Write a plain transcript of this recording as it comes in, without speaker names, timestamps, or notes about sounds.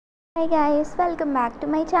Hi guys, welcome back to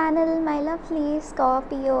my channel, my lovely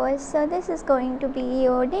Scorpios. So this is going to be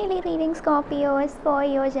your daily reading, Scorpios, for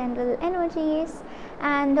your general energies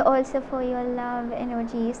and also for your love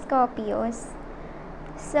energy, Scorpios.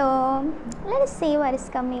 So let us see what is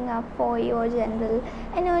coming up for your general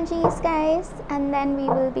energies, guys, and then we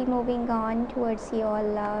will be moving on towards your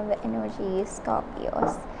love energy,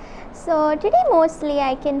 Scorpios. So today mostly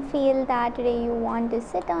I can feel that today you want to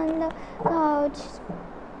sit on the couch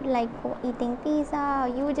like eating pizza,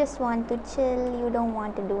 or you just want to chill, you don't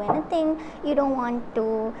want to do anything, you don't want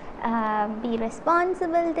to be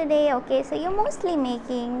responsible today. Okay, so you're mostly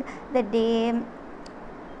making the day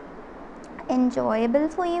enjoyable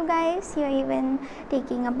for you guys. You're even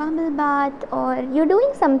taking a bubble bath, or you're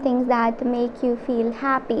doing some things that make you feel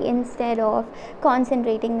happy instead of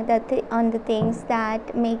concentrating on the things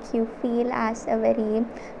that make you feel as a very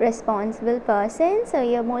responsible person. So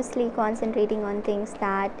you're mostly concentrating on things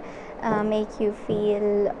that make you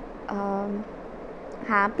feel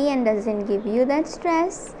happy and doesn't give you that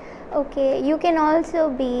stress. Okay, you can also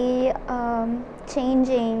be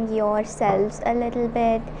changing yourselves a little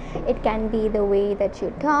bit. It can be the way that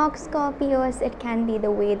you talk, Scorpios. It can be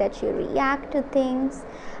the way that you react to things.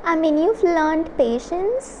 I mean, you've learned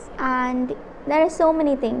patience, and there are so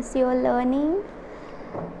many things you're learning.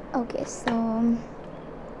 Okay, so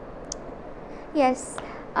yes,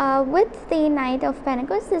 with the Knight of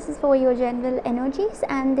Pentacles, this is for your general energies,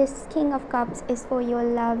 and this King of Cups is for your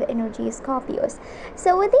love energy, Scorpios.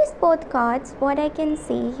 So with these both cards, what I can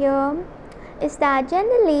see here is that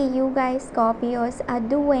generally you guys, Scorpios, are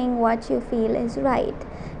doing what you feel is right.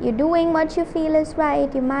 You're doing what you feel is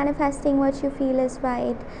right, you're manifesting what you feel is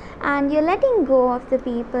right, and you're letting go of the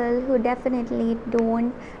people who definitely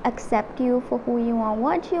don't accept you for who you are,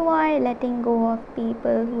 what you are, letting go of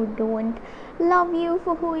people who don't love you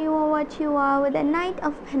for who you are, what you are. With the Knight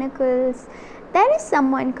of Pentacles, there is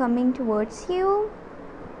someone coming towards you,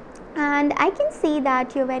 and I can see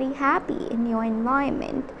that you're very happy in your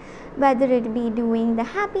environment, whether it be doing the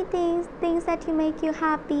happy things that you make you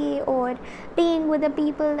happy, or being with the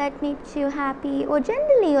people that makes you happy, or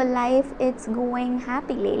generally your life it's going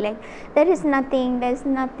happily. Like there's nothing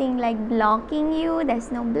like blocking you,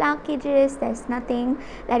 there's no blockages, there's nothing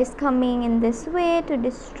that is coming in this way to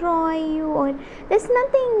destroy you, or there's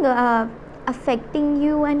nothing affecting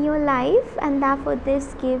you and your life, and therefore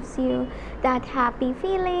this gives you that happy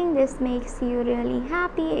feeling. This makes you really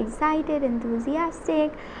happy, excited,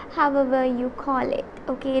 enthusiastic, however you call it.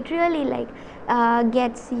 Okay, it really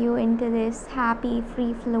gets you into this happy,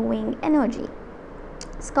 free flowing energy,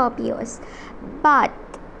 Scorpios. But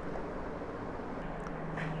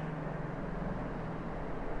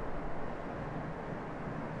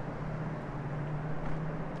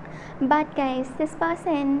guys, this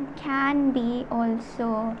person can be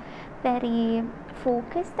also very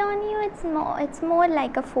focused on you. It's more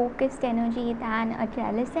like a focused energy than a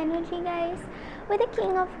jealous energy, guys. With the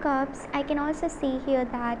King of Cups, I can also see here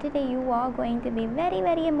that today you are going to be very,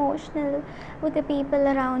 very emotional with the people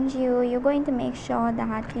around you. You're going to make sure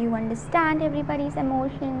that you understand everybody's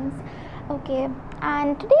emotions. Okay,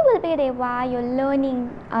 and today will be a day where you're learning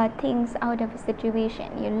things out of a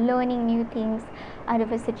situation. You're learning new things out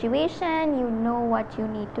of a situation. You know what you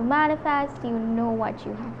need to manifest, you know what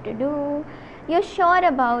you have to do. You're sure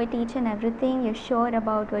about each and everything. You're sure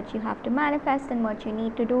about what you have to manifest and what you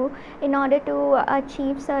need to do in order to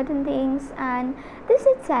achieve certain things, and this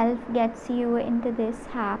itself gets you into this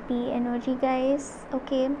happy energy, guys.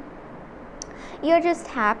 Okay, you're just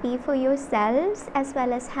happy for yourselves as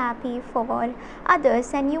well as happy for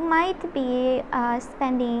others, and you might be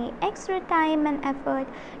spending extra time and effort.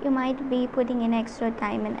 You might be putting in extra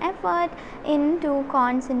time and effort into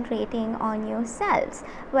concentrating on yourselves,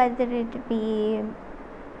 whether it be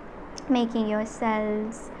making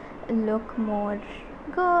yourselves look more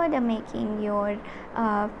good, or making your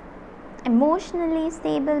emotionally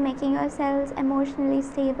stable, making yourselves emotionally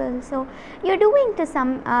stable. So you're doing to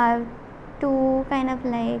kind of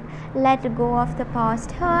like let go of the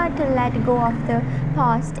past hurt, to let go of the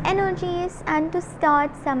past energies, and to start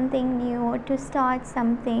something new, to start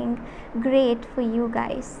something great for you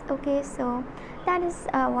guys. Okay, so that is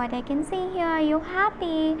what I can say here. You're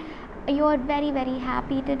happy, you're very, very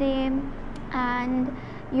happy today, and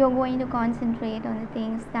you're going to concentrate on the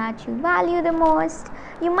things that you value the most.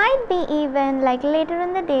 You might be even like later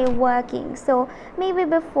in the day working, so maybe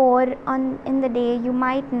before on in the day you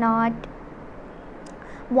might not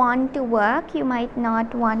want to work, you might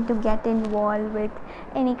not want to get involved with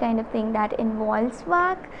any kind of thing that involves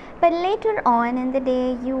work, but later on in the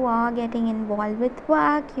day you are getting involved with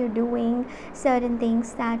work, you're doing certain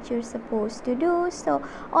things that you're supposed to do, so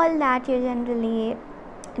all that you're generally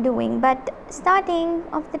doing, but starting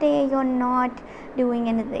of the day you're not doing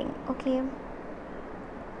anything. Okay,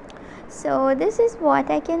 so this is what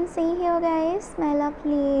I can see here, guys, my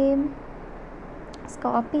lovely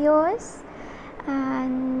Scorpios.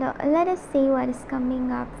 And let us see what is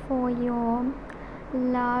coming up for your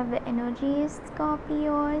love energies,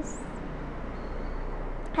 Scorpios.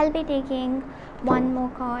 I'll be taking one more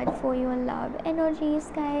card for your love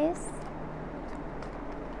energies, guys.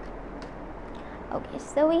 Okay,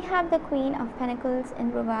 so we have the Queen of Pentacles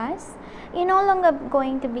in reverse. You're no longer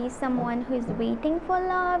going to be someone who is waiting for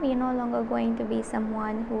love. You're no longer going to be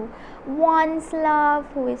someone who wants love,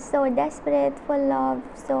 who is so desperate for love.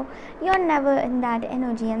 So you're never in that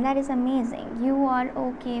energy, and that is amazing. You are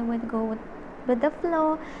okay with go with the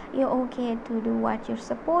flow. You're okay to do what you're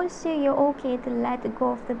supposed to. You're okay to let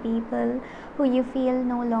go of the people who you feel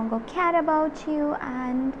no longer care about you,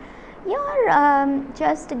 and you're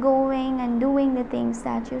just going and doing the things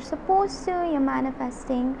that you're supposed to. You're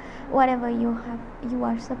manifesting whatever you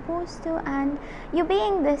are supposed to, and you're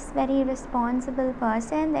being this very responsible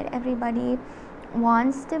person that everybody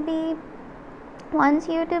wants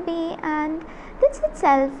you to be, and this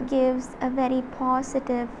itself gives a very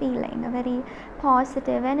positive feeling, a very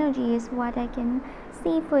positive energy is what I can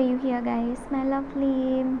see for you here, guys, my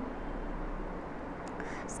lovely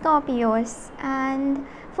Scorpios. And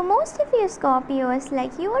for most of you Scorpios,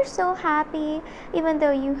 like, you are so happy even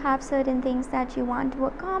though you have certain things that you want to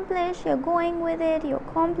accomplish. You're going with it, you're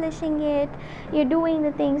accomplishing it, you're doing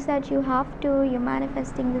the things that you have to, you're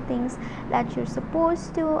manifesting the things that you're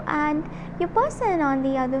supposed to, and your person on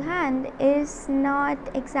the other hand is not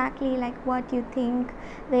exactly like what you think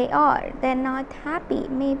they are. They're not happy.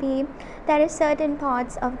 Maybe there is certain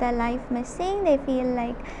parts of their life missing. They feel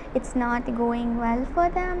like it's not going well for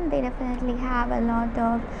them. They definitely have a lot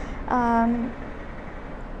of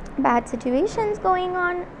bad situations going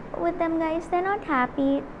on with them, guys. They're not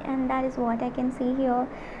happy, and that is what I can see here.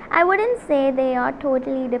 I wouldn't say they are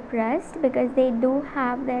totally depressed, because they do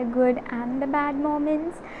have their good and the bad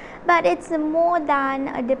moments, but it's more than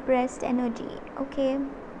a depressed energy. Okay,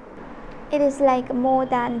 it is like more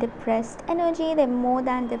than depressed energy. They're more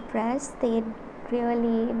than depressed. They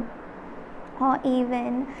really are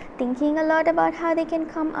even thinking a lot about how they can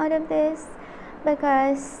come out of this,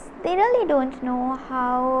 because they really don't know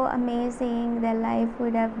how amazing their life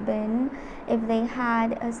would have been if they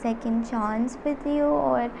had a second chance with you,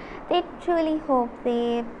 or they truly hope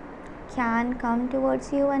they can come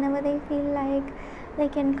towards you whenever they feel like they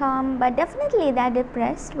can come, but definitely they're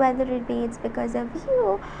depressed, whether it be it's because of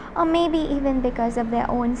you or maybe even because of their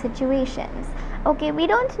own situations. Okay, we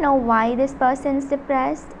don't know why this person's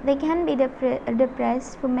depressed. They can be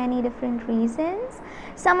depressed for many different reasons.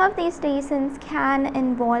 Some of these reasons can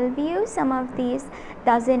involve you, some of these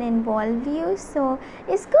doesn't involve you, so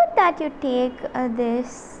it's good that you take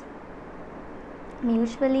this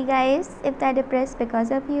mutually, guys. If they're depressed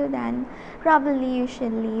because of you, then probably you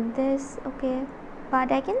should leave this. Okay,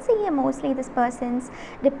 but I can see mostly this person's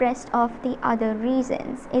depressed of the other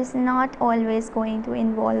reasons. It's not always going to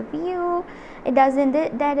involve you. It doesn't,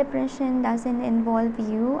 their depression doesn't involve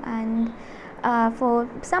you, and for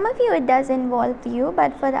some of you it does involve you,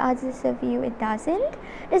 but for the others of you it doesn't.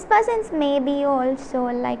 This person's maybe also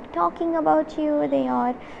like talking about you. They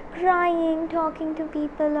are crying, talking to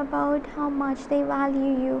people about how much they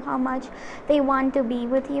value you, how much they want to be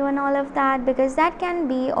with you and all of that, because that can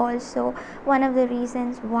be also one of the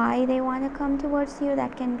reasons why they want to come towards you.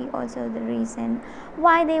 That can be also the reason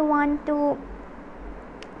why they want to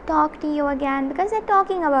talk to you again, because they're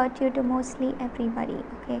talking about you to mostly everybody.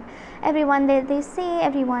 Okay, everyone they say,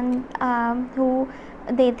 everyone who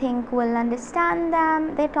they think will understand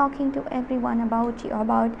them, they're talking to everyone about you,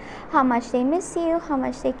 about how much they miss you, how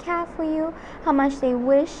much they care for you, how much they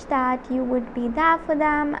wish that you would be there for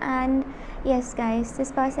them. And yes, guys,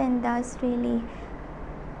 this person does really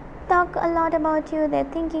talk a lot about you. They're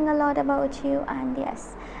thinking a lot about you, and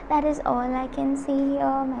yes, that is all I can see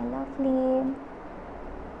here, my lovely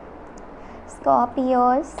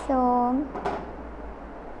Scorpios. So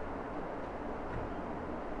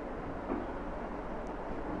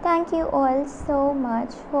thank you all so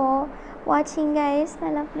much for watching, guys,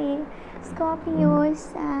 my lovely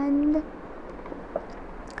Scorpios, and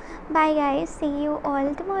bye, guys. See you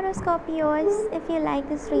all tomorrow, Scorpios. If you like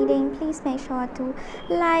this reading, please make sure to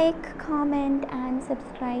like, comment and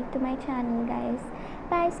subscribe to my channel, guys.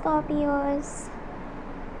 Bye, Scorpios.